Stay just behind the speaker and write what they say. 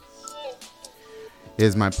It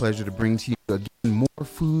is my pleasure to bring to you again more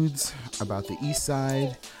foods about the East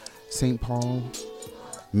Side, St. Paul,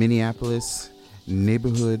 Minneapolis,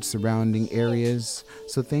 neighborhood surrounding areas.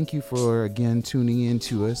 So thank you for again tuning in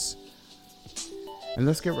to us. And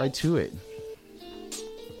let's get right to it.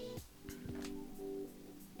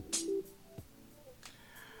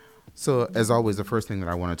 So as always, the first thing that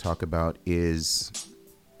I want to talk about is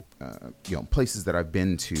places that I've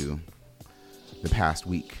been to the past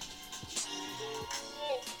week.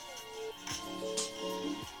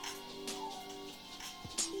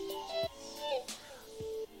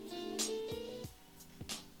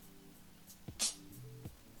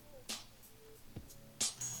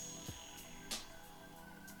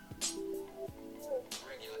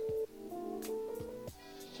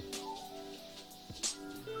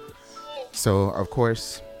 So, of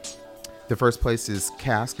course, the first place is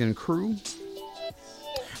Cask and Crew.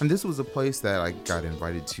 And this was a place that I got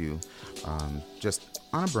invited to just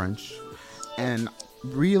on a brunch. And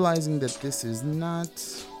realizing that this is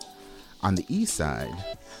not on the east side,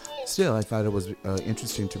 still, I thought it was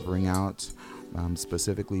interesting to bring out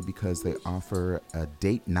specifically because they offer a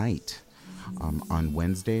date night on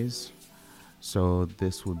Wednesdays. So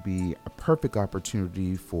this would be a perfect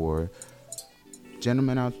opportunity for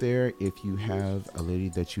gentlemen out there, if you have a lady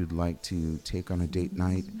that you'd like to take on a date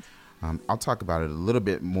night. I'll talk about it a little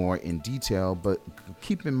bit more in detail, but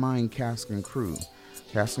keep in mind Cask and Crew.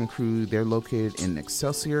 Cask and Crew, they're located in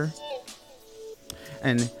Excelsior.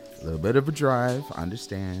 And a little bit of a drive,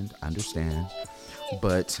 understand.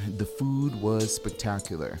 But the food was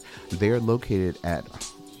spectacular. They're located at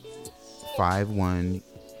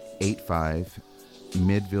 5185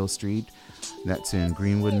 Midville Street. That's in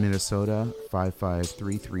Greenwood, Minnesota,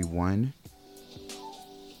 55331.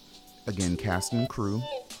 Again, Cast and Crew.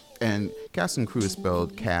 And Cast and Crew is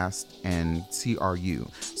spelled Cast and CRU.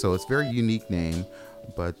 So it's a very unique name,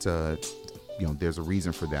 but there's a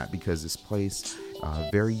reason for that because this place,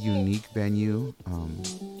 very unique venue.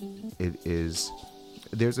 There's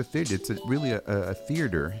a theater. It's really a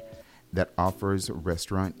theater that offers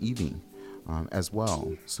restaurant eating as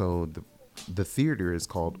well. So the theater is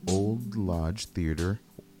called Old Lodge Theater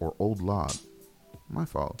or Old Log. My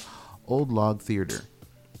fault. Old Log Theater.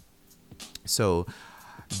 So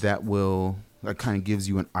that kind of gives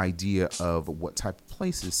you an idea of what type of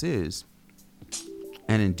place this is.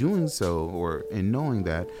 And in doing so, or in knowing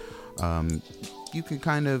that, you can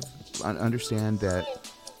kind of understand that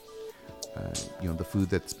the food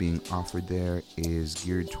that's being offered there is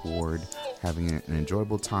geared toward having an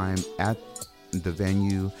enjoyable time at the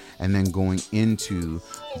venue and then going into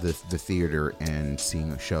the theater and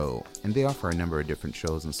seeing a show. And they offer a number of different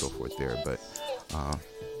shows and so forth there. But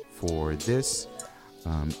for this,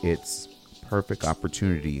 it's perfect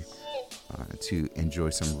opportunity to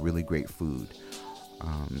enjoy some really great food.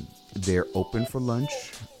 They're open for lunch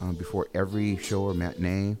before every show or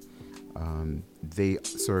matinee. They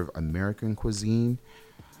serve American cuisine,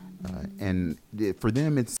 and for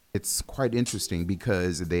them it's quite interesting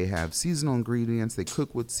because they have seasonal ingredients. They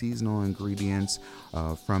cook with seasonal ingredients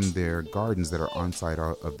from their gardens that are on site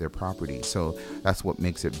of their property. So that's what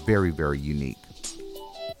makes it very, very unique.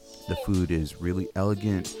 The food is really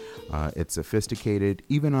elegant. It's sophisticated.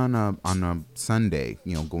 Even on a Sunday,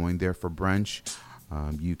 going there for brunch,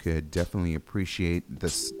 you could definitely appreciate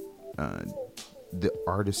this. The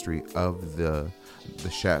artistry of the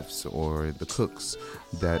chefs or the cooks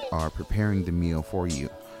that are preparing the meal for you.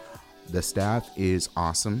 The staff is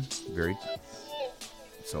awesome.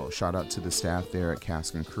 So shout out to the staff there at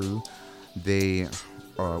Cask and Crew. We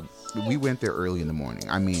went there early in the morning.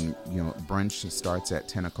 I mean, brunch starts at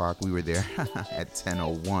 10 o'clock. We were there at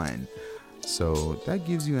 10:01. So that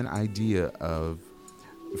gives you an idea of,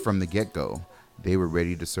 from the get-go, they were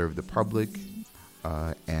ready to serve the public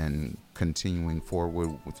and continuing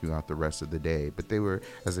forward throughout the rest of the day. But they were,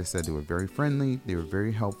 as I said, they were very friendly. They were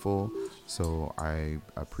very helpful. So I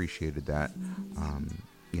appreciated that.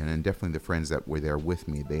 And definitely the friends that were there with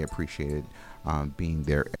me, they appreciated being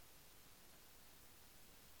there.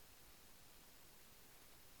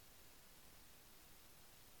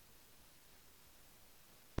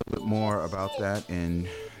 A little bit more about that in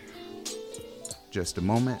just a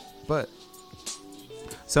moment. But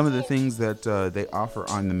some of the things that they offer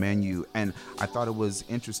on the menu, and I thought it was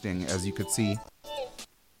interesting, as you could see,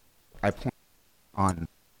 I point on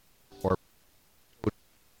or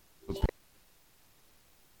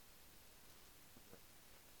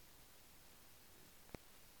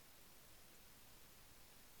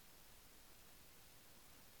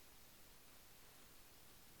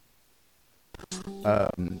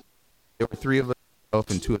there were three of us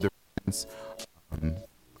and two of the friends.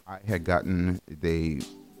 I had gotten, they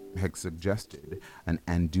had suggested an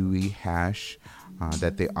andouille hash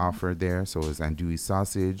that they offered there. So it was andouille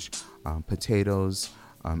sausage, potatoes,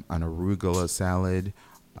 an arugula salad,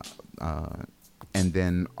 uh, and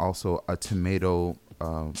then also a tomato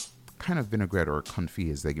kind of vinaigrette, or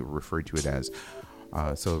confit as they refer to it as.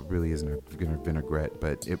 So it really isn't a vinaigrette,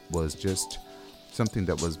 but it was just something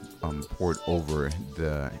that was poured over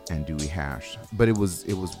the andouille hash. But it was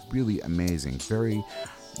really amazing, very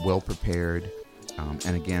well prepared,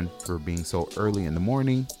 and again, for being so early in the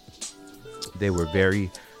morning, they were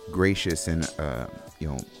very gracious in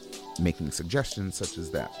making suggestions such as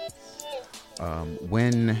that.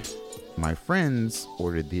 When my friends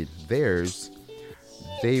ordered theirs,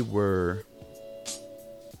 they were,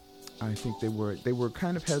 I think they were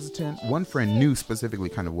kind of hesitant. One friend knew specifically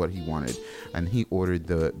kind of what he wanted, and he ordered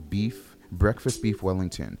the breakfast beef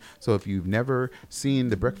Wellington. So if you've never seen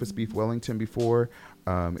the breakfast beef Wellington before,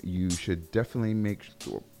 you should definitely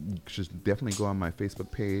go on my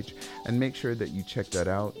Facebook page and make sure that you check that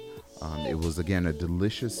out. It was, again, a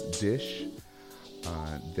delicious dish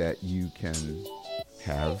that you can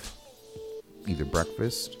have either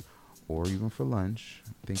breakfast or even for lunch.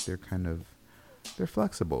 I think they're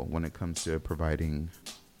flexible when it comes to providing,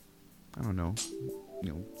 I don't know,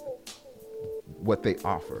 what they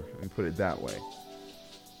offer. Let me put it that way.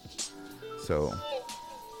 So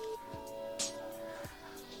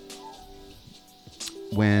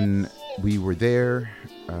when we were there,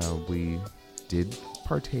 we did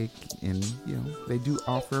partake in, they do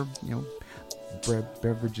offer,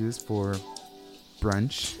 beverages for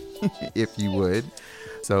brunch, if you would.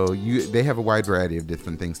 So they have a wide variety of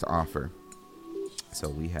different things to offer. So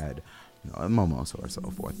we had, a mimosa or so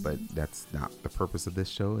forth, but that's not the purpose of this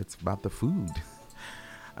show. It's about the food.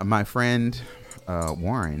 My friend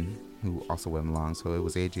Warren, who also went along, so it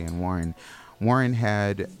was AJ and Warren. Warren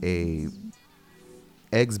had a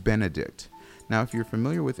Eggs Benedict. Now, if you're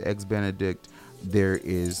familiar with Eggs Benedict, there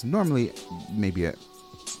is normally maybe a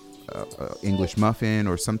English muffin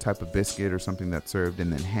or some type of biscuit or something that's served,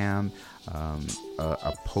 and then ham,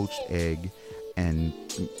 a poached egg, and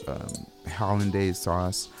hollandaise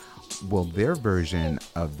sauce. Well, their version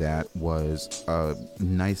of that was a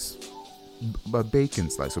nice bacon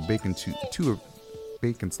slice, so two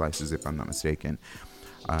bacon slices, if I'm not mistaken,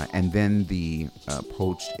 and then the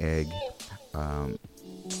poached egg,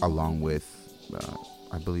 along with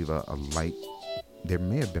I believe a light. There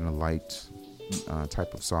may have been a light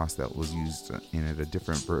type of sauce that was used in it, a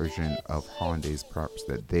different version of hollandaise props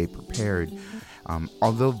that they prepared.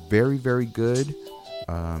 Although very, very good,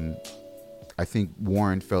 I think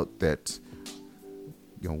Warren felt that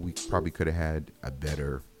we probably could have had a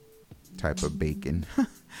better type of bacon.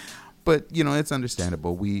 But it's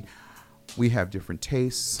understandable. We have different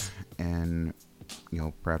tastes, and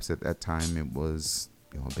perhaps at that time it was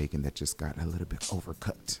bacon that just got a little bit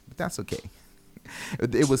overcooked, but that's okay.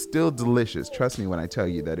 It was still delicious. Trust me when I tell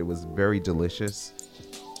you that it was very delicious.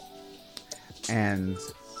 And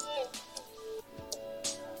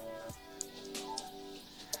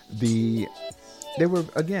they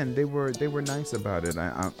were nice about it.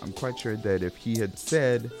 I'm quite sure that if he had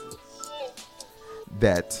said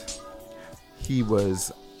that he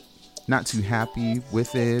was not too happy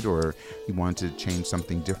with it, or he wanted to change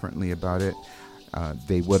something differently about it,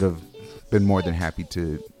 they would have been more than happy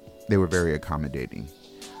to. They were very accommodating.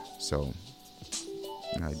 So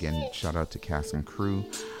again, shout out to Cast and Crew.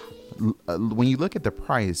 When you look at the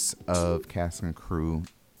price of Cast and Crew,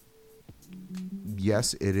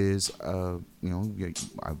 yes, it is, I've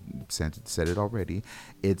said it already.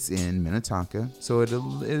 It's in Minnetonka, so it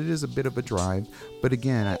is a bit of a drive. But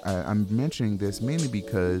again, I'm mentioning this mainly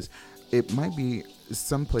because it might be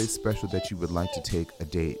someplace special that you would like to take a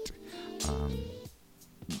date.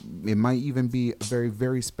 It might even be a very,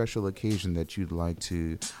 very special occasion that you'd like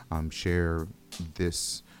to share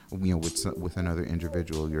this, with another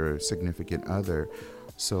individual, your significant other.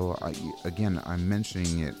 So I'm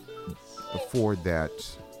mentioning it for that,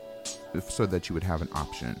 so that you would have an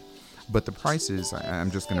option. But the prices, I'm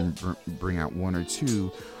just going to bring out one or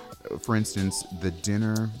two. For instance, the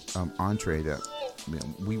dinner entree that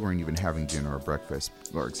we weren't even having dinner or breakfast,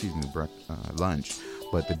 or excuse me, lunch.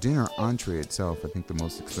 But the dinner entree itself, I think the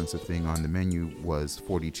most expensive thing on the menu was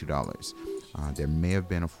 $42. There may have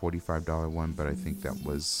been a $45 one, but I think that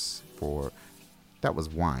was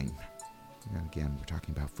wine. Again, we're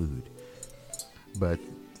talking about food. But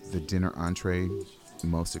the dinner entree,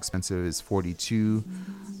 most expensive, is $42.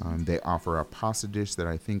 They offer a pasta dish that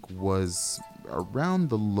I think was around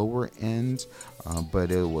the lower end,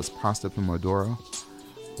 but it was pasta pomodoro.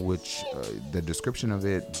 which the description of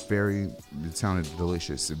it it sounded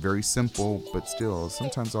delicious. Very simple, but still,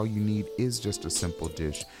 sometimes all you need is just a simple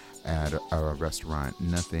dish at a restaurant.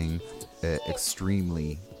 Nothing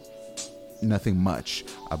extremely, nothing much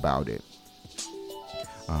about it.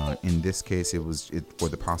 In this case, for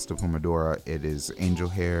the pasta pomodoro. It is angel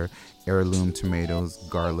hair, heirloom tomatoes,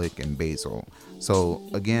 garlic, and basil. So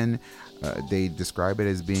again, they describe it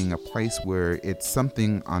as being a place where it's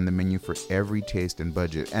something on the menu for every taste and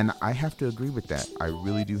budget. And I have to agree with that. I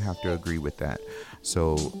really do have to agree with that.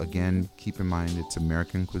 So again, keep in mind it's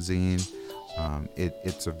American cuisine.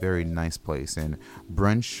 It's a very nice place. And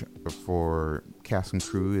brunch for cast and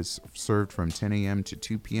crew is served from 10 a.m. to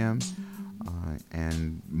 2 p.m.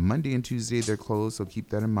 And Monday and Tuesday they're closed, so keep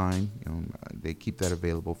that in mind. They keep that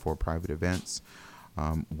available for private events.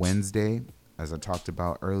 Wednesday, as I talked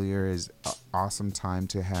about earlier, is an awesome time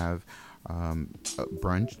to have a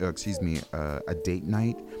date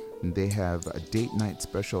night. They have a date night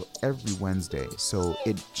special every Wednesday, so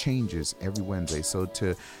it changes every Wednesday. So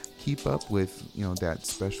to keep up with that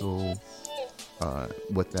special,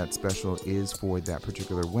 what that special is for that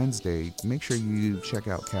particular Wednesday, make sure you check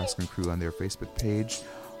out Cask and Crew on their Facebook page,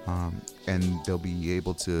 and they'll be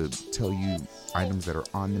able to tell you items that are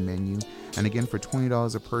on the menu. And again, for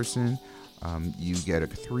 $20 a person, you get a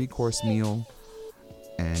 3-course meal,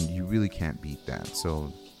 and you really can't beat that.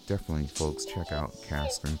 So definitely, folks, check out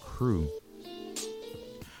Cask and Crew.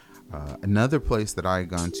 Another place that I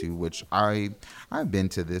gone to, which I've been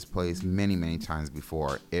to this place many times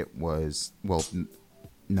before. It was, well,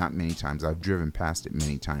 not many times. I've driven past it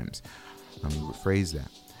many times. Let me rephrase that.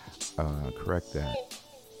 Correct that.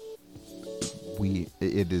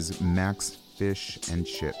 It is Max Fish and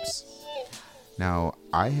Chips. Now,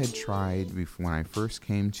 I had tried when I first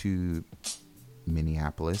came to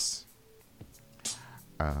Minneapolis,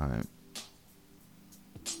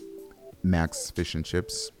 Max Fish and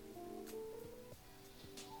Chips.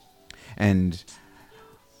 And,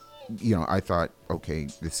 I thought, okay,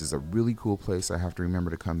 this is a really cool place. I have to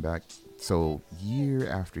remember to come back. So year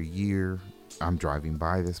after year, I'm driving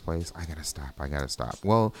by this place. I got to stop.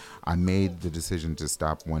 Well, I made the decision to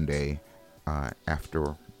stop one day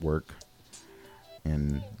after work.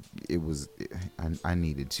 And I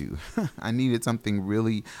needed to. I needed something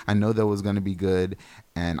really, I know that was going to be good,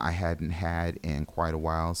 and I hadn't had in quite a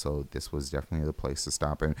while. So this was definitely the place to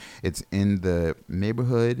stop. And it's in the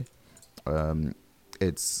neighborhood.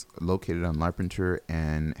 It's located on Larpenteur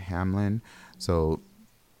and Hamlin. So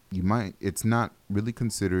it's not really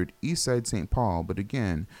considered Eastside St. Paul, but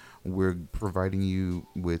again, we're providing you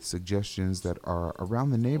with suggestions that are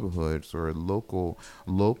around the neighborhoods or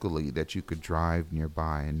locally that you could drive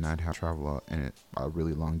nearby and not have to travel a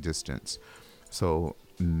really long distance. So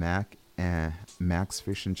Max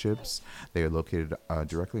Fish and Chips, they are located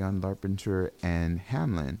directly on Larpenteur and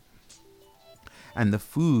Hamlin. And the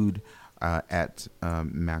food at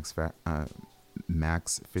Max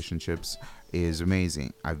Fish and Chips is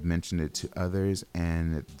amazing. I've mentioned it to others,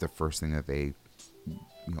 and the first thing that they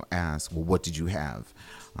ask, well, what did you have?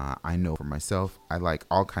 I know for myself, I like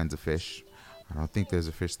all kinds of fish. I don't think there's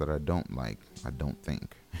a fish that I don't like. I don't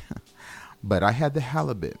think. But I had the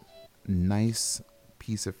halibut. Nice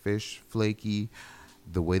piece of fish, flaky.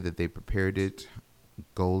 The way that they prepared it,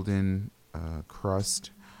 golden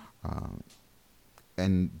crust.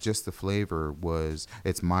 And just the flavor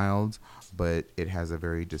it's mild, but it has a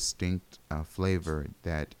very distinct flavor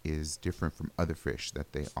that is different from other fish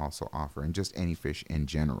that they also offer, and just any fish in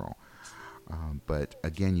general. But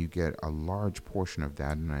again, you get a large portion of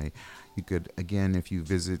that, and you could, again, if you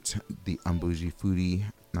visit the Un-Bougie Foodie,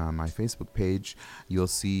 my Facebook page, you'll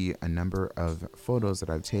see a number of photos that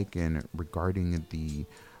I've taken regarding the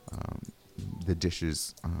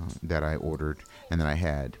dishes that I ordered and that I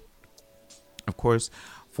had. Of course,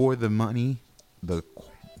 for the money, the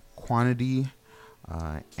quantity,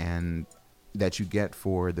 and that you get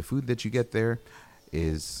for the food that you get there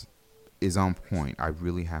is on point, I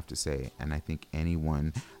really have to say. And I think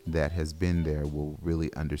anyone that has been there will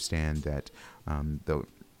really understand that the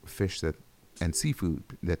fish and seafood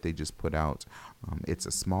that they just put out, it's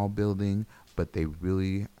a small building, but they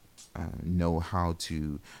really know how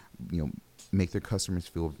to make their customers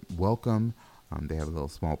feel welcome. They have a little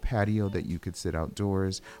small patio that you could sit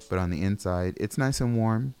outdoors, but on the inside, it's nice and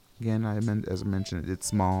warm. Again, as I mentioned, it's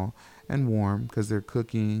small and warm because they're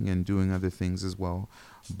cooking and doing other things as well.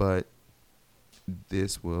 But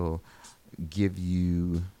this will give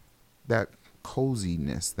you that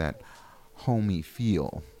coziness, that homey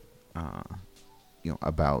feel,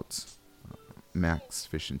 about Max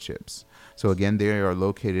Fish and Chips. So again, they are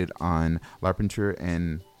located on Larpenteur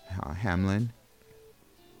and Hamlin.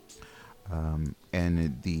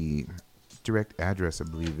 And the direct address, I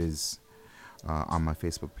believe, is on my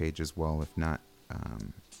Facebook page as well. If not,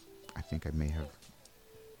 I think I may have.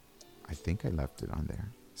 I think I left it on there.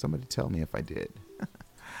 Somebody tell me if I did.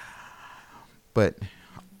 But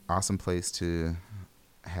awesome place to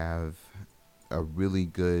have a really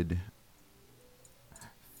good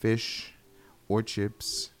fish or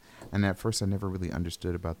chips. And at first, I never really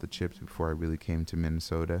understood about the chips before I really came to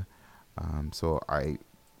Minnesota.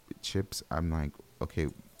 Chips, I'm like, okay,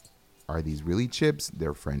 are these really chips?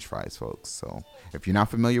 They're French fries, folks. So if you're not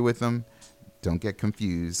familiar with them, don't get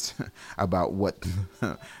confused about what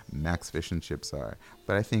Max Fish and Chips are.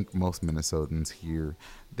 But I think most Minnesotans here,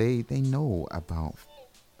 they know about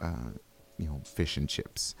fish and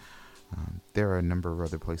chips. There are a number of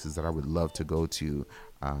other places that I would love to go to,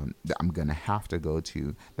 that I'm going to have to go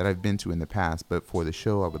to, that I've been to in the past. But for the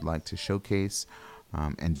show, I would like to showcase,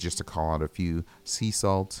 and just to call out a few: sea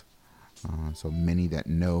salt. So many that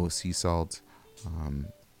know sea salt,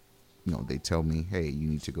 they tell me, hey, you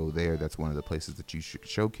need to go there. That's one of the places that you should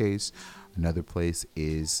showcase. Another place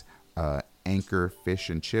is Anchor Fish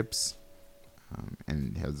and Chips,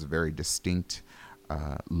 and has a very distinct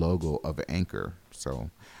logo of an anchor. So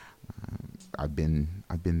I've been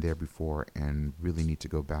there before and really need to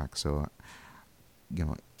go back. So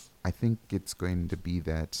I think it's going to be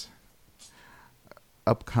that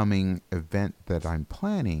upcoming event that I'm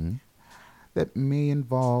planning that may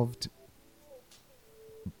involve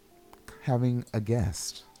having a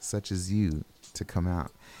guest such as you to come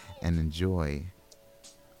out and enjoy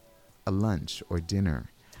a lunch or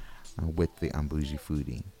dinner with the Un-Bougie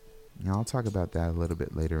Foodie. Now, I'll talk about that a little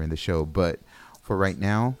bit later in the show, but for right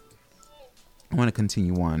now, I want to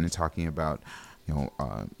continue on and talking about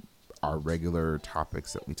our regular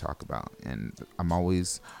topics that we talk about. And I'm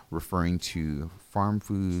always referring to farm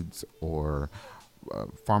foods or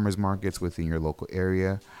farmers markets within your local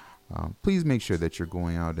area. Please make sure that you're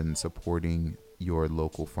going out and supporting your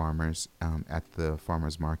local farmers at the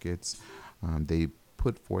farmers markets. They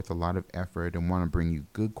put forth a lot of effort and want to bring you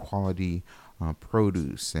good quality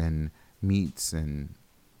produce and meats and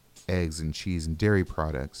eggs and cheese and dairy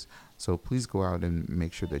products. So please go out and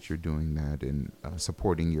make sure that you're doing that and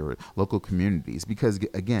supporting your local communities. Because,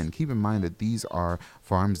 again, keep in mind that these are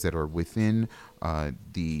farms that are within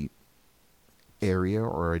the area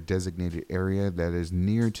or a designated area that is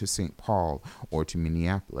near to St. Paul or to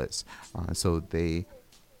Minneapolis. So they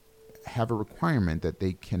have a requirement that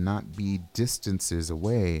they cannot be distances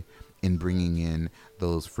away in bringing in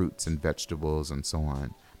those fruits and vegetables and so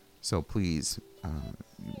on. So please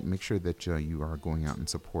make sure that you are going out and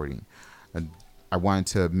supporting. I wanted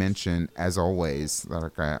to mention, as always,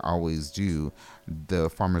 like I always do, the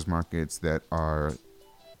farmers markets that are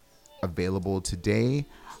available today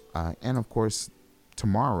and, of course,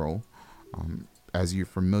 tomorrow. As you're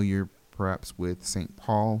familiar, perhaps, with St.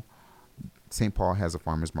 Paul, St. Paul has a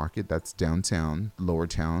farmers market that's downtown, Lower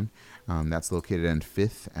Town. That's located on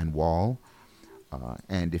 5th and Wall.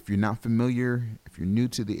 And if you're not familiar, if you're new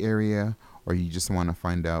to the area, or you just want to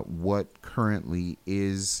find out what currently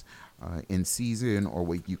is in season, or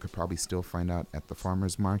what you could probably still find out at the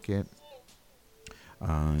farmers market,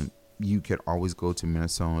 you could always go to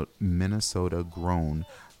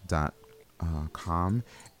minnesotagrown.com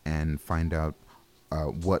and find out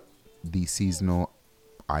what the seasonal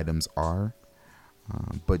items are.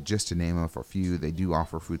 But just to name off a few, they do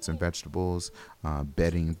offer fruits and vegetables,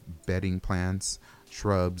 bedding plants,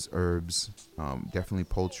 shrubs, herbs, definitely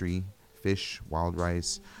poultry, fish, wild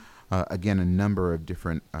rice. Again, a number of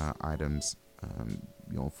different items,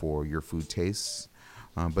 for your food tastes.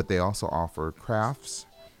 But they also offer crafts.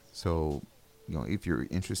 So, if you're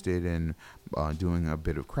interested in doing a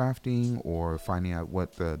bit of crafting or finding out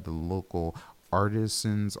what the local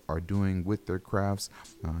artisans are doing with their crafts,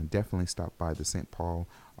 definitely stop by the St. Paul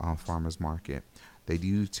Farmers Market. They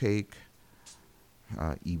do take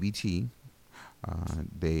EBT.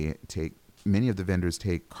 Many of the vendors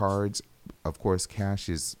take cards. Of course, cash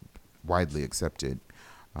is widely accepted.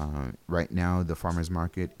 Right now, the farmers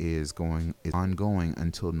market is ongoing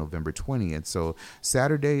until November 20th. So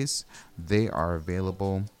Saturdays, they are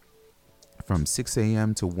available from 6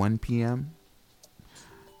 a.m. to 1 p.m.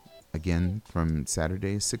 Again, from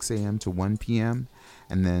Saturdays, 6 a.m. to 1 p.m.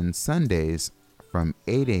 And then Sundays from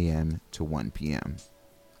 8 a.m. to 1 p.m.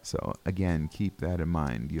 So, again, keep that in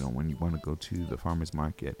mind, when you want to go to the farmer's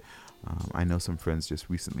market. I know some friends just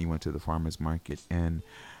recently went to the farmer's market, and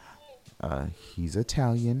he's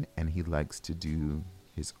Italian, and he likes to do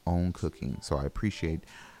his own cooking. So I appreciate,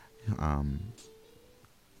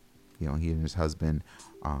 he and his husband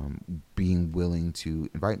being willing to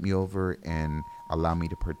invite me over and allow me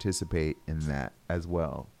to participate in that as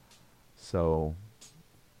well. So,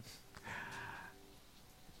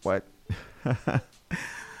 what?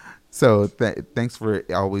 So thanks for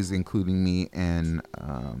always including me and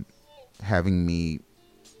having me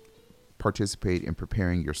participate in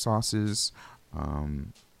preparing your sauces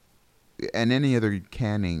and any other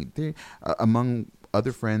canning. Among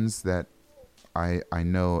other friends that I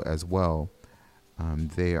know as well,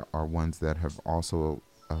 they are ones that have also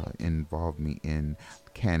involved me in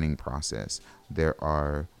canning process. There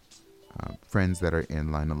are friends that are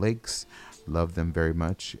in Lina Lakes, love them very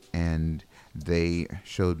much, and they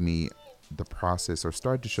showed me the process, or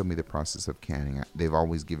started to show me the process of canning. They've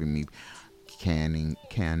always given me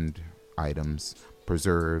canned items,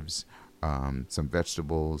 preserves, some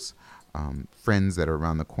vegetables. Friends that are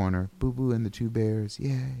around the corner, Boo Boo and the Two Bears,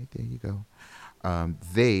 yeah, there you go.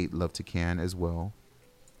 They love to can as well.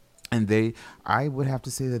 And I would have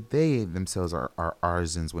to say that they themselves are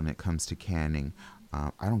artisans when it comes to canning.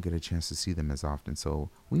 I don't get a chance to see them as often, so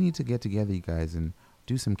we need to get together, you guys, and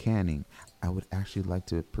do some canning. I would actually like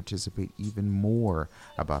to participate even more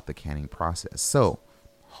about the canning process. So,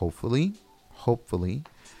 hopefully,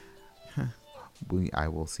 I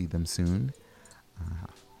will see them soon.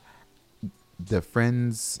 The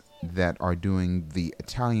friends that are doing the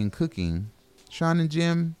Italian cooking, Sean and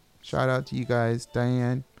Jim, shout out to you guys,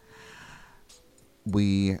 Diane.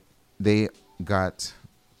 They got,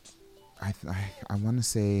 I want to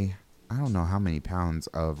say, I don't know how many pounds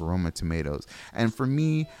of Roma tomatoes, and for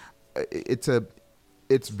me,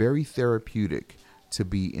 it's very therapeutic to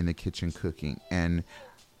be in the kitchen cooking, and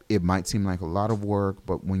it might seem like a lot of work,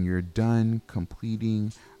 but when you're done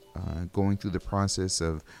completing, going through the process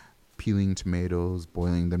of peeling tomatoes,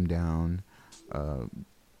 boiling them down.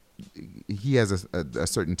 He has a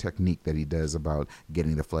certain technique that he does about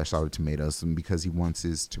getting the flesh out of tomatoes, and because he wants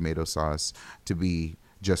his tomato sauce to be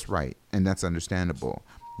just right, and that's understandable.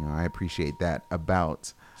 I appreciate that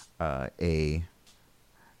about a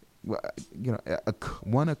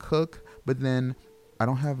cook, but then I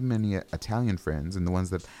don't have many Italian friends, and the ones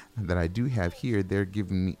that I do have here, they're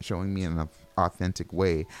showing me an authentic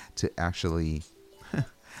way to actually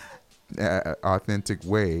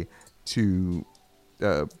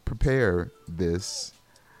prepare this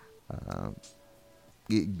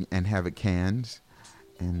and have it canned.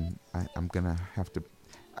 And I'm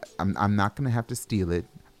not gonna have to steal it,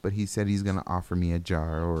 but he said he's gonna offer me a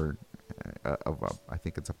jar or I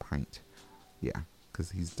think it's a pint. Yeah,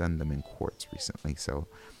 because he's done them in quarts recently. So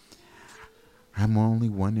I'm only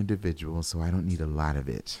one individual, so I don't need a lot of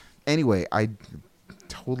it. Anyway, I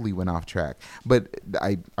totally went off track, but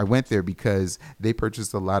I went there because they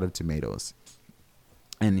purchased a lot of tomatoes,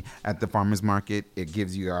 and at the farmers market it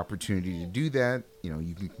gives you the opportunity to do that.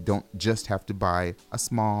 You don't just have to buy a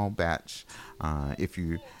small batch if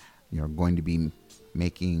you're going to be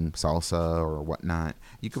making salsa or whatnot.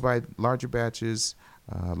 You could buy larger batches,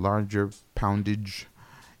 larger poundage,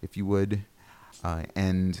 if you would,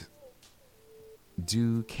 and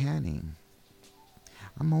do canning.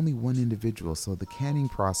 I'm only one individual, so the canning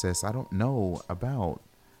process I don't know about.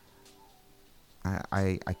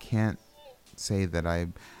 I can't say that I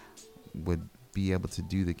would be able to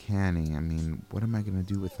do the canning. I mean, what am I going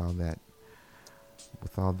to do with all that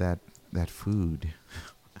food?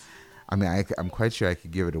 I mean, I'm quite sure I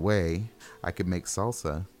could give it away. I could make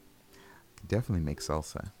salsa. Definitely make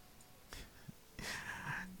salsa.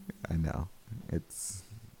 I know. It's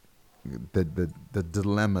the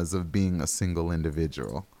dilemmas of being a single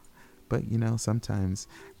individual. But, sometimes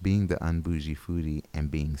being the Un-Bougie foodie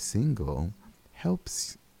and being single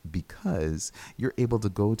helps, because you're able to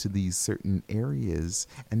go to these certain areas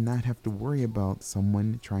and not have to worry about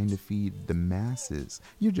someone trying to feed the masses.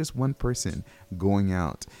 You're just one person going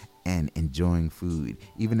out and enjoying food,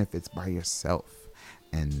 even if it's by yourself,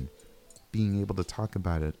 and being able to talk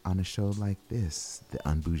about it on a show like this, the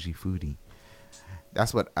Un-Bougie foodie.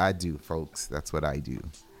 That's what I do, folks. That's what I do.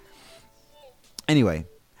 Anyway,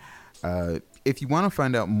 if you want to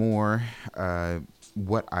find out more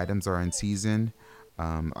what items are in season,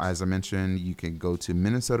 as I mentioned, you can go to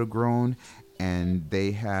Minnesota Grown, and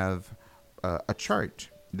they have a chart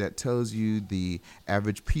that tells you the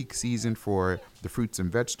average peak season for the fruits and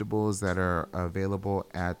vegetables that are available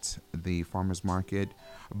at the farmers market,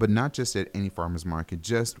 but not just at any farmers market,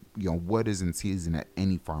 just what is in season at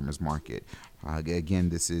any farmers market. Again,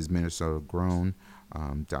 this is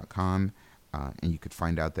minnesotagrown.com, and you could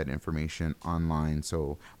find out that information online.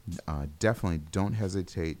 So definitely don't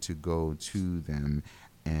hesitate to go to them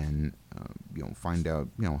and find out,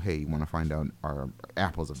 hey, you want to find out, are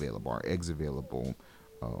apples available, are eggs available,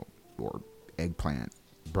 or eggplant,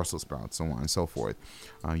 Brussels sprouts, so on and so forth.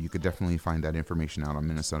 You could definitely find that information out on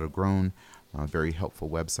Minnesota Grown. Very helpful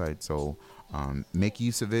website, so make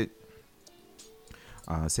use of it.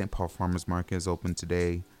 St. Paul Farmers Market is open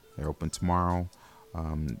today. They're open tomorrow.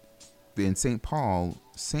 In St. Paul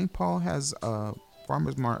has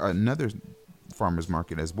another farmers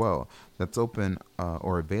market as well that's open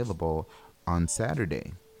or available on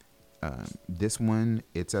Saturday. This one,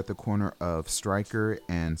 it's at the corner of Stryker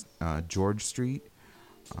and George Street.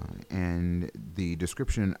 And the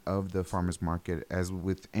description of the farmers market, as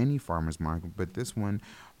with any farmers market, but this one,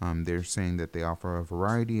 they're saying that they offer a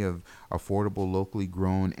variety of affordable, locally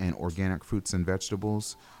grown and organic fruits and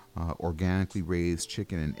vegetables, organically raised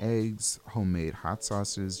chicken and eggs, homemade hot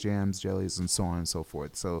sauces, jams, jellies, and so on and so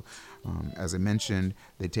forth. So, as I mentioned,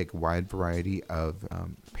 they take a wide variety of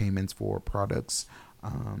payments for products.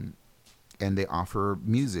 And they offer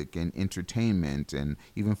music and entertainment and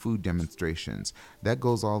even food demonstrations. That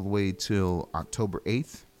goes all the way till October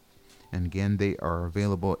 8th. And again, they are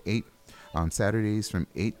available on Saturdays from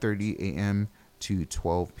 8:30 a.m. to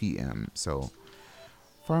 12 p.m. So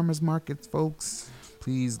farmers markets, folks,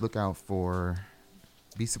 please be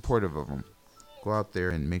supportive of them. Go out there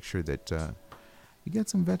and make sure that you get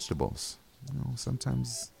some vegetables.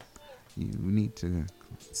 Sometimes you need to,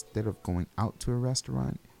 instead of going out to a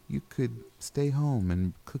restaurant, you could stay home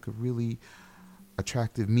and cook a really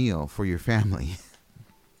attractive meal for your family.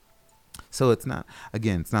 So it's not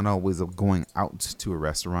always going out to a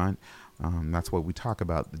restaurant. That's why we talk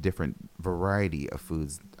about the different variety of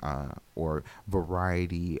foods or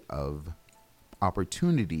variety of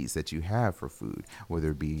opportunities that you have for food,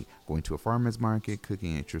 whether it be going to a farmer's market,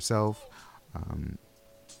 cooking it yourself,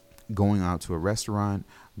 going out to a restaurant,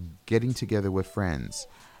 getting together with friends.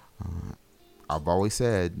 I've always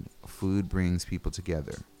said food brings people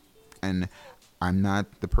together. And I'm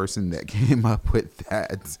not the person that came up with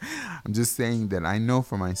that. I'm just saying that I know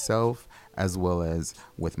for myself, as well as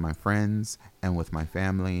with my friends and with my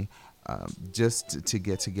family, just to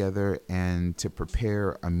get together and to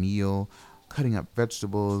prepare a meal, cutting up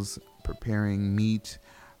vegetables, preparing meat,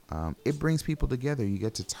 it brings people together. You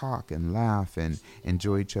get to talk and laugh and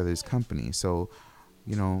enjoy each other's company. So,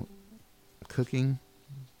 cooking,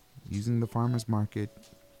 using the farmer's market,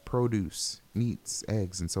 produce, meats,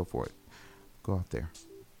 eggs, and so forth. Go out there,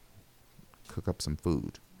 cook up some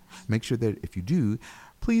food. Make sure that if you do,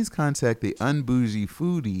 please contact the Un-Bougie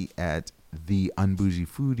Foodie at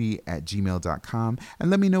theunbougiefoodie@gmail.com and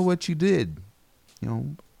let me know what you did.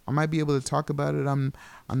 I might be able to talk about it on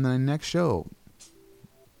the next show.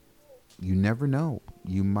 You never know.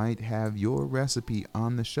 You might have your recipe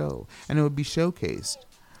on the show and it would be showcased.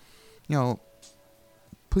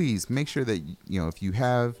 Please make sure that, if you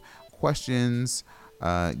have questions,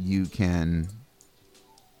 you can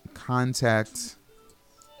contact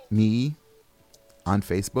me on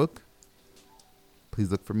Facebook. Please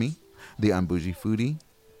look for me, the Un-Bougie Foodie.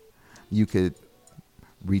 You could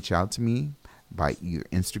reach out to me by either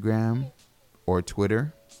Instagram or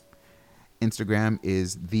Twitter. Instagram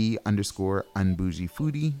is _Un-Bougie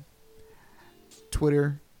Foodie.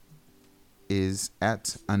 Twitter is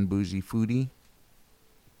 @Un-Bougie Foodie.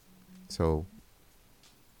 So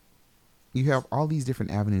you have all these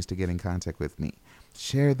different avenues to get in contact with me.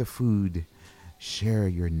 Share the food, share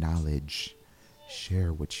your knowledge,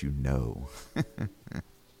 share what you know.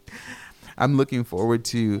 I'm looking forward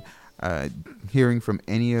to hearing from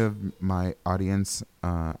any of my audience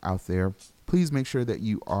out there. Please make sure that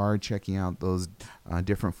you are checking out those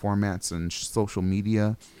different formats and social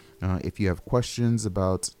media. If you have questions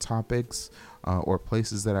about topics or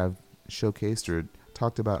places that I've showcased or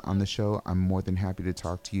talked about on the show, I'm more than happy to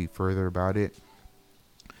talk to you further about it.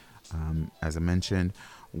 As I mentioned,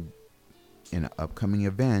 in an upcoming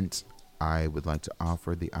event, I would like to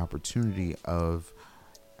offer the opportunity of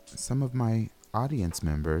some of my audience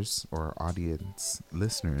members or audience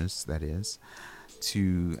listeners, that is,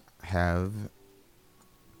 to have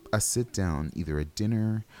a sit down, either a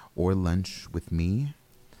dinner or lunch with me.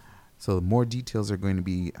 So more details are going to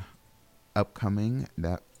be upcoming.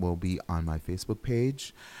 That will be on my Facebook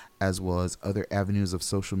page, as well as other avenues of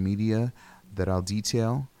social media that I'll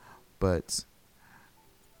detail. But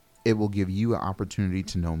it will give you an opportunity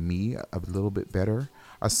to know me a little bit better,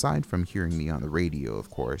 aside from hearing me on the radio, of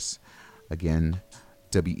course. Again,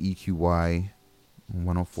 WEQY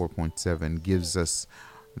 104.7 gives us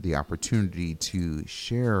the opportunity to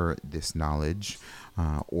share this knowledge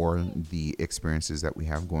or the experiences that we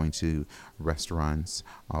have going to restaurants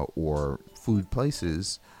or food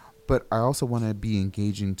places. but I also want to be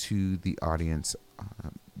engaging to the audience,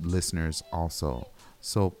 listeners also.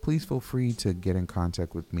 So please feel free to get in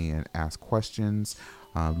contact with me and ask questions.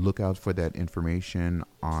 Look out for that information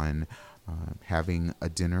on having a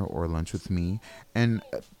dinner or lunch with me. And,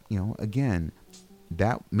 again,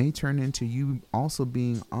 that may turn into you also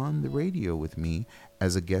being on the radio with me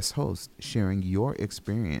as a guest host, sharing your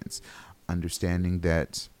experience, understanding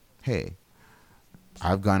that, hey,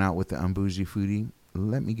 I've gone out with the Un-Bougie foodie.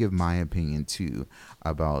 Let me give my opinion too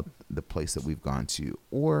about the place that we've gone to.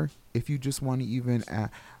 Or if you just want to even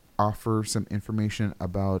offer some information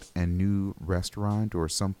about a new restaurant or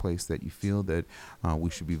some place that you feel that we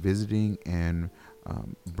should be visiting and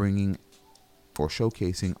bringing or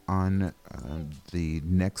showcasing on the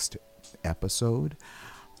next episode,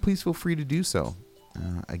 please feel free to do so.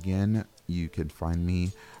 Again, you can find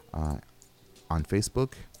me on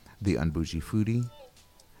Facebook, the Un-Bougie Foodie,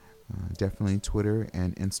 definitely Twitter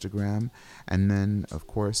and Instagram. And then, of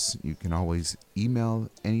course, you can always email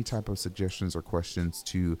any type of suggestions or questions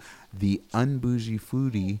to the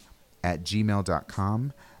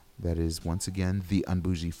unbougiefoodie@gmail.com. That is, once again, the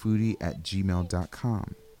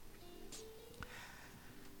unbougiefoodie@gmail.com.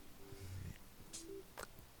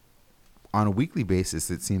 On a weekly basis,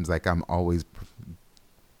 it seems like I'm always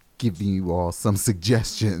giving you all some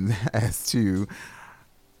suggestions as to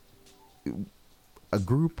a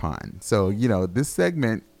Groupon. So, this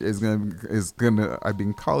segment is gonna I've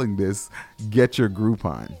been calling this "Get Your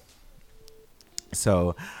Groupon."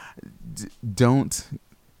 So don't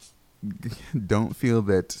feel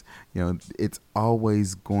that it's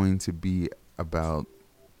always going to be about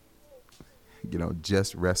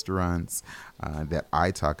just restaurants that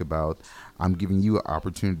I talk about. I'm giving you an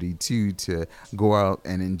opportunity too to go out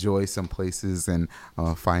and enjoy some places and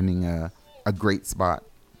finding a great spot.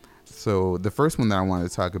 So the first one that I want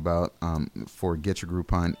to talk about for Get Your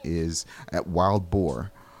Groupon is at Wild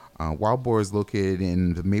Boar. Wild Boar is located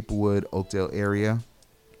in the Maplewood, Oakdale area.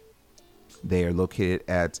 They are located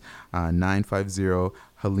at 950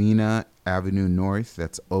 Helena Avenue North.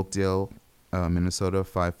 That's Oakdale, Minnesota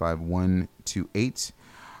 55128.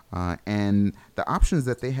 And the options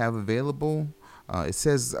that they have available, it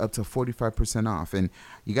says up to 45% off. And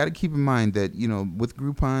you got to keep in mind that, with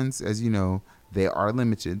Groupons, as you know, they are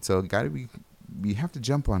limited. So you have to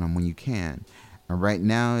jump on them when you can. And right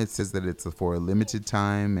now it says that it's for a limited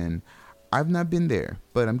time, and I've not been there,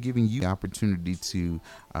 but I'm giving you the opportunity to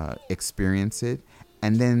experience it.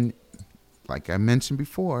 And then, like I mentioned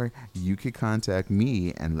before, you could contact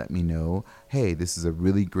me and let me know, hey, this is a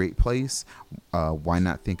really great place. Why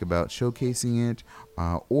not think about showcasing it?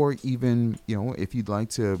 Or even, if you'd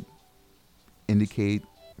like to indicate,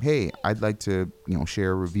 hey, I'd like to,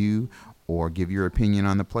 share a review or give your opinion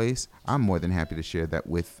on the place, I'm more than happy to share that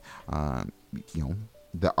with,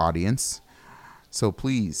 the audience. So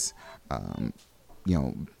please,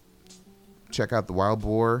 check out the Wild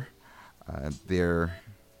Boar. Their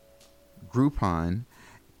Groupon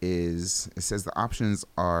it says the options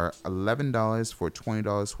are $11 for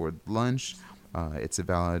 $20 for lunch. It's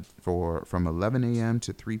valid from 11 a.m.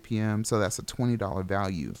 to 3 p.m. So that's a $20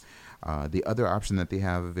 value. The other option that they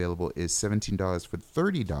have available is $17 for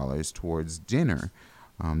 $30 towards dinner.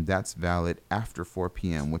 That's valid after 4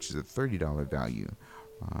 p.m., which is a $30 value.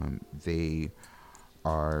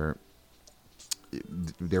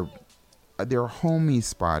 Their homey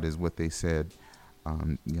spot is what they said.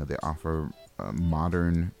 They offer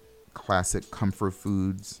modern, classic comfort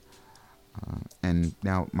foods. And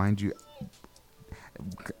now, mind you,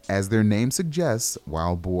 as their name suggests,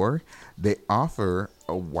 Wild Boar, they offer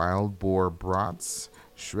a Wild Boar brats,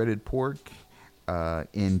 shredded pork,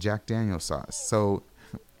 in Jack Daniel's sauce. So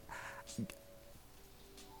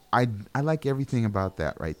I like everything about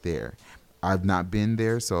that right there. I've not been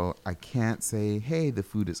there, so I can't say, hey, the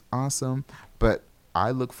food is awesome, but I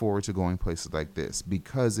look forward to going places like this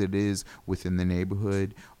because it is within the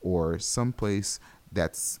neighborhood or someplace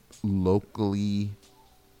that's locally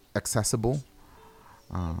accessible.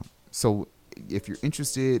 So if you're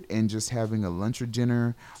interested in just having a lunch or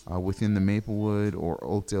dinner within the Maplewood or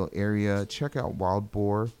Oakdale area, check out Wild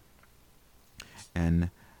Boar. And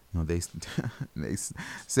they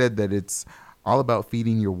said that it's all about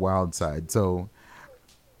feeding your wild side. So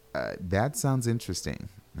that sounds interesting.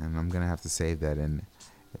 And I'm going to have to say that. And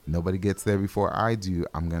if nobody gets there before I do,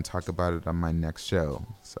 I'm going to talk about it on my next show.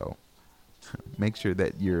 So make sure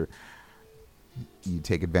that you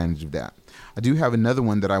take advantage of that. I do have another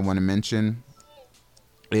one that I want to mention.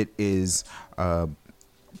 It is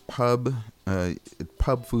pub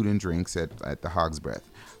food and drinks at the Hog's Breath.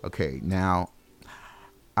 Okay, now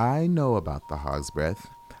I know about the Hog's Breath.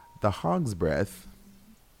 The Hog's Breath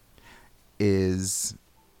is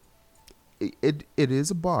it is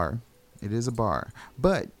a bar. It is a bar,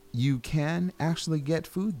 but you can actually get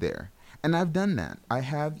food there, and I've done that. I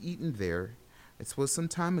have eaten there. It was some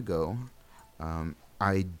time ago.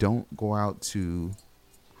 I don't go out to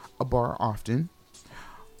a bar often,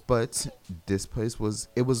 but this place was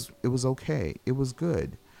okay. It was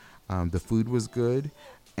good. The food was good,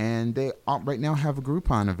 and they right now have a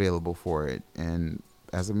Groupon available for it. And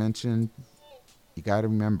as I mentioned, you got to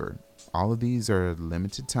remember, all of these are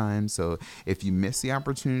limited time. So if you miss the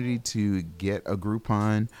opportunity to get a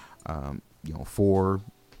Groupon, for,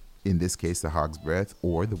 in this case, the Hog's Breath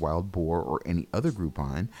or the Wild Boar or any other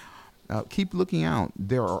Groupon, keep looking out.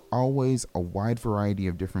 There are always a wide variety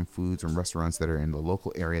of different foods and restaurants that are in the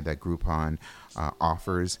local area that Groupon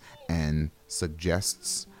offers and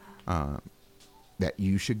suggests that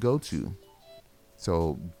you should go to.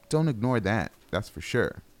 So don't ignore that. That's for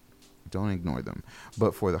sure. Don't ignore them.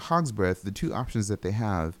 But for the Hog's Breath, the two options that they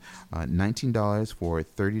have, $19 for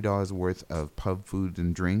 $30 worth of pub food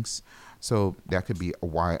and drinks. So that could be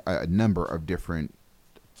a number of different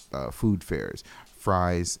food fares,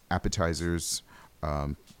 fries, appetizers,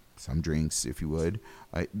 some drinks, if you would.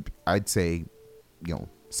 I'd say,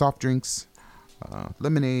 soft drinks,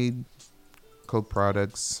 lemonade, Coke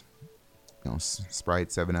products, Sprite,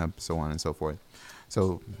 7-Up, so on and so forth.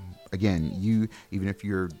 So again, even if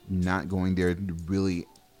you're not going there really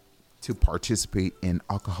to participate in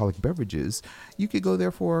alcoholic beverages, you could go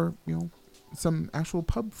there for, some actual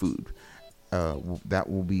pub food that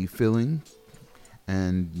will be filling,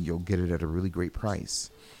 and you'll get it at a really great price.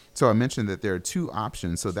 So I mentioned that there are two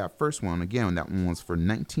options. So that first one, again, that one was for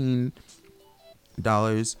 $19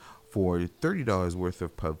 for $30 worth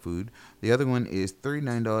of pub food. The other one is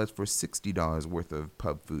 $39 for $60 worth of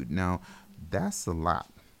pub food. Now, that's a lot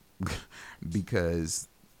because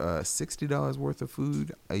 $60 worth of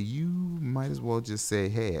food, you might as well just say,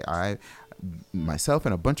 hey, myself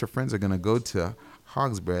and a bunch of friends are going to go to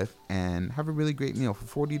Hog's Breath and have a really great meal.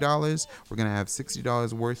 For $40, we're going to have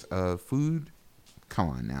 $60 worth of food. Come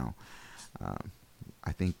on now.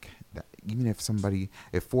 I think that even if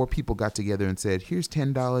four people got together and said, here's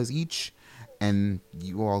 $10 each, and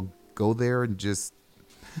you all go there and just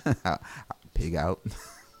pig out,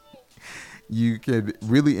 you could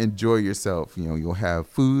really enjoy yourself. You'll have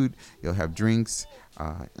food, you'll have drinks,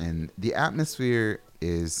 and the atmosphere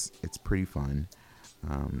it's pretty fun.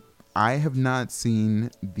 I have not seen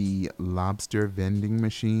the lobster vending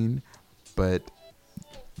machine, but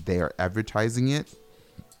they are advertising it.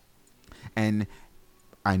 And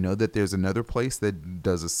I know that there's another place that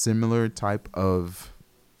does a similar type of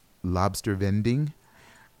lobster vending.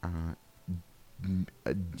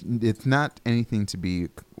 It's not anything to be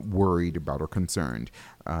worried about or concerned.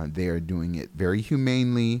 They are doing it very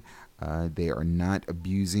humanely. They are not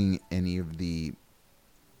abusing any of the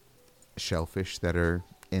shellfish that are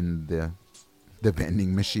in the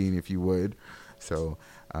vending machine, if you would. So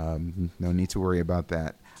no need to worry about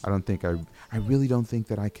that. I really don't think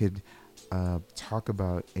that I could talk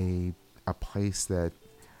about a place that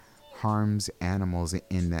harms animals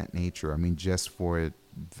in that nature. I mean, just for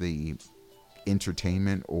the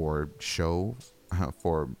entertainment or show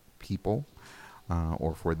for people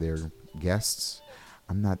or for their guests.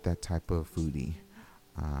 I'm not that type of foodie.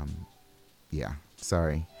 Yeah,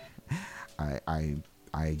 sorry.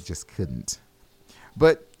 I just couldn't.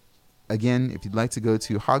 But again, if you'd like to go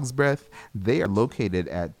to Hog's Breath, they are located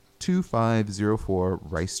at 2504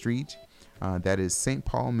 Rice Street. That is St.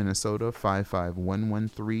 Paul, Minnesota,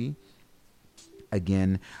 55113.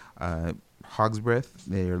 Again, Hog's Breath,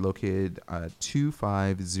 they are located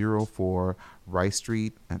 2504 Rice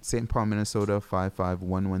Street at St. Paul, Minnesota,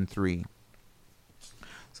 55113.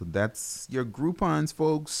 So that's your Groupons,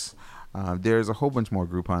 folks. There's a whole bunch more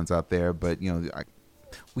Groupons out there, but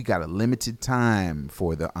we got a limited time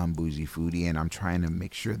for the Un-Bougie Foodie, and I'm trying to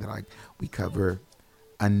make sure that we cover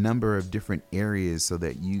a number of different areas so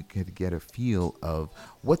that you could get a feel of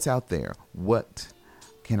what's out there. What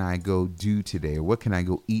can I go do today? Or what can I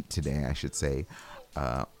go eat today, I should say?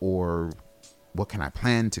 Or what can I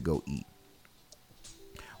plan to go eat?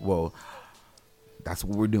 Well, that's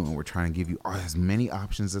what we're doing. We're trying to give you as many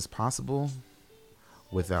options as possible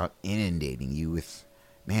without inundating you with,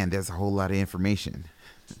 man, there's a whole lot of information.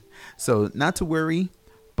 So not to worry,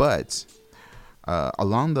 but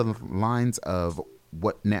along the lines of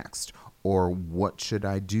what next, or what should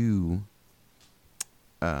I do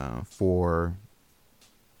for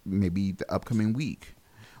maybe the upcoming week?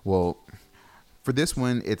 Well, for this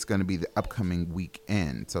one, it's going to be the upcoming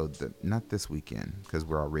weekend. So not this weekend, because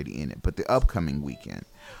we're already in it, but the upcoming weekend.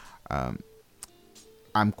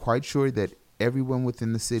 I'm quite sure that everyone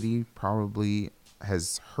within the city probably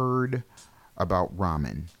has heard about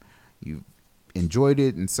ramen. You've enjoyed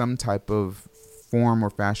it in some type of form or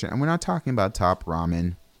fashion. And we're not talking about top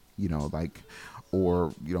ramen, like,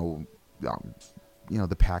 or,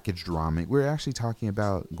 the packaged ramen. We're actually talking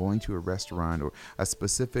about going to a restaurant or a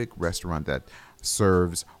specific restaurant that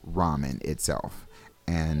serves ramen itself.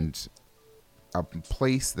 And a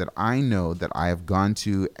place that I know that I have gone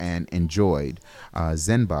to and enjoyed,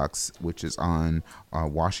 Zenbox, which is on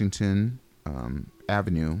Washington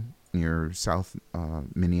Avenue near South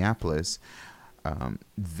Minneapolis.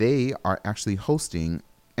 They are actually hosting,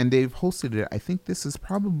 and they've hosted it. I think this is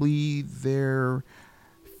probably their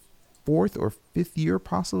fourth or fifth year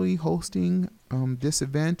possibly hosting this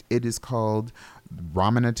event. It is called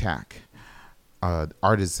Ramen Attack,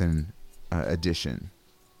 Artisan edition.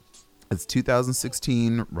 It's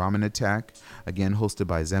 2016 Ramen Attack, again hosted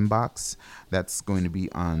by Zenbox. That's going to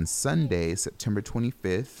be on Sunday, September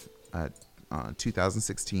 25th,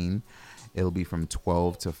 2016. It'll be from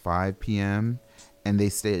 12 to 5 p.m. And they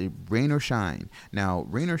say rain or shine. Now,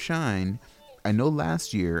 rain or shine, I know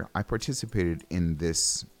last year I participated in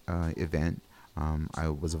this event. I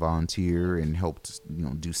was a volunteer and helped,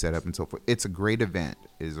 do setup and so forth. It's a great event.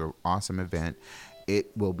 It is an awesome event.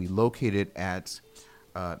 It will be located at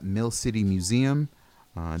Mill City Museum.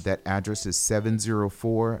 That address is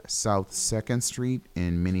 704 South 2nd Street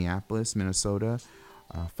in Minneapolis, Minnesota,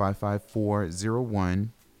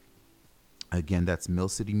 55401. Again, that's Mill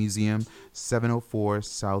City Museum, 704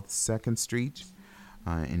 South 2nd Street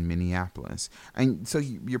in Minneapolis. And so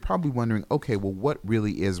you're probably wondering, okay, well, what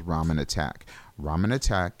really is Ramen Attack? Ramen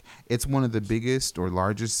Attack, it's one of the biggest or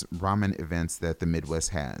largest ramen events that the Midwest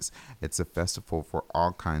has. It's a festival for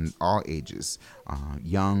all ages,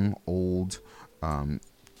 young, old.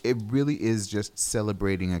 It really is just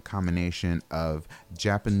celebrating a combination of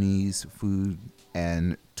Japanese food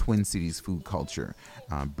and Twin Cities food culture,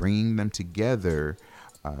 bringing them together.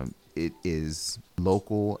 It is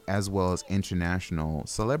local as well as international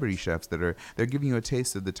celebrity chefs they're giving you a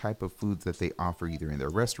taste of the type of foods that they offer either in their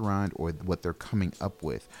restaurant or what they're coming up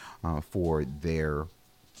with for their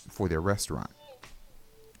restaurant.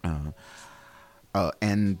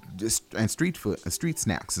 And street food, street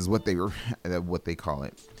snacks is what they call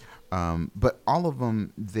it. But all of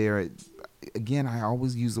them, again, I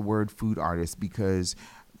always use the word food artists because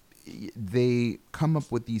they come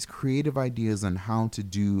up with these creative ideas on how to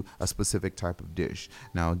do a specific type of dish.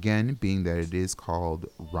 Now, again, being that it is called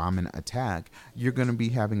Ramen Attack, you're going to be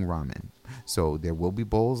having ramen. So there will be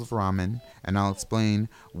bowls of ramen, and I'll explain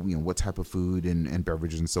what type of food and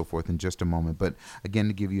beverages and so forth in just a moment. But again,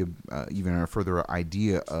 to give you even a further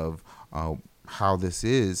idea of how this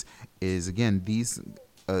is again, these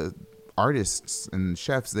artists and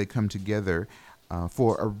chefs, they come together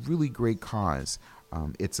for a really great cause.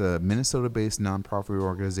 It's a Minnesota-based nonprofit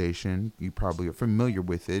organization. You probably are familiar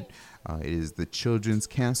with it. It is the Children's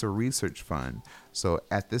Cancer Research Fund. So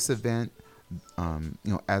at this event,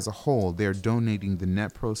 as a whole, they're donating the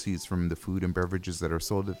net proceeds from the food and beverages that are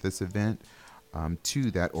sold at this event to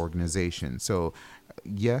that organization. So,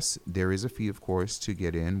 yes, there is a fee, of course, to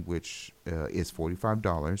get in, which is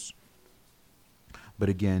 $45. But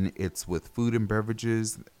again, it's with food and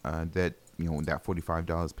beverages that that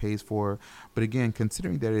 $45 pays for. But again,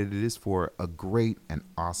 considering that it is for a great and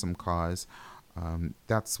awesome cause,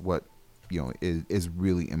 that's what is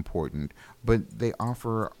really important. But they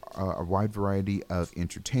offer a wide variety of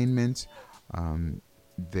entertainment.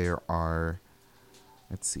 There are,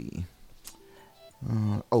 let's see.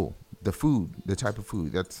 The food, the type of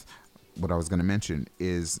food. That's what I was going to mention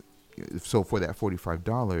is, so for that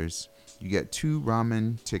 $45, you get 2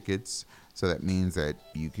 ramen tickets. So that means that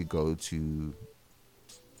you could go to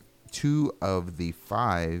 2 of the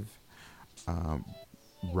 5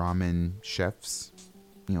 ramen chefs,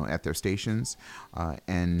 at their stations,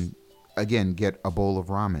 and again, get a bowl of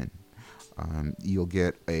ramen. You'll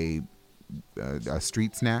get a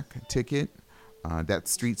street snack ticket. That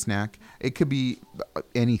street snack, it could be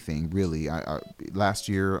anything really. Last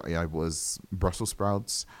year I was Brussels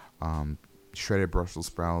sprouts, shredded Brussels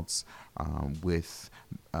sprouts with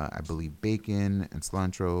I believe bacon and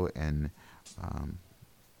cilantro, and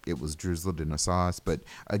it was drizzled in a sauce. But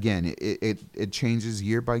again, it changes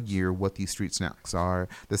year by year what these street snacks are.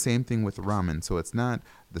 The same thing with ramen. So it's not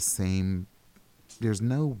the same. There's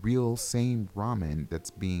no real same ramen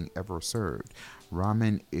that's being ever served.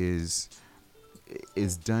 Ramen is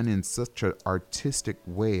done in such an artistic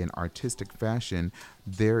way, an artistic fashion.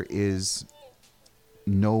 There is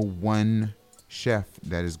no one chef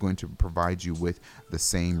that is going to provide you with the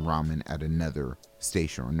same ramen at another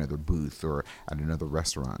station or another booth or at another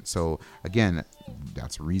restaurant. So again,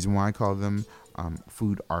 that's the reason why I call them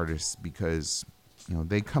food artists, because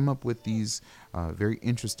they come up with these very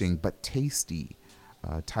interesting but tasty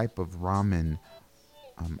type of ramen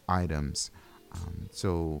items.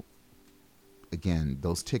 So again,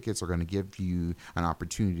 those tickets are going to give you an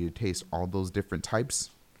opportunity to taste all those different types.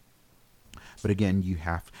 But again, you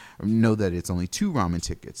have to know that it's only 2 ramen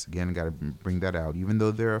tickets. Again, I got to bring that out. Even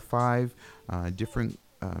though there are 5 different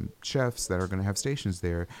chefs that are going to have stations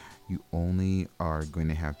there, you only are going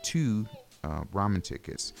to have 2 ramen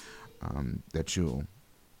tickets that you'll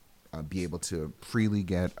be able to freely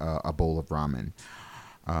get a bowl of ramen.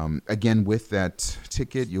 Again, with that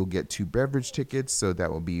ticket, you'll get 2 beverage tickets. So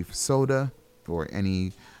that will be soda or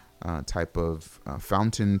any type of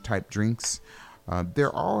fountain type drinks.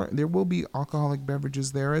 There will be alcoholic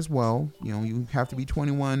beverages there as well. You have to be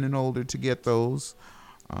 21 and older to get those.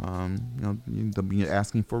 They'll be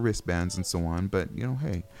asking for wristbands and so on. But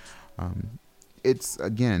hey, it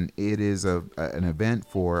is an event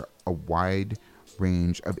for a wide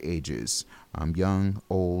range of ages, young,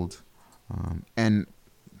 old, and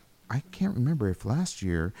I can't remember if last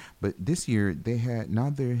year, but this year they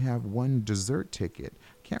have one dessert ticket.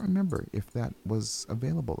 Can't remember if that was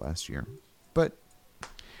available last year. But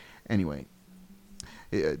anyway,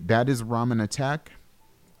 that is Ramen Attack.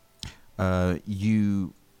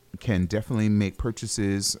 You can definitely make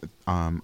purchases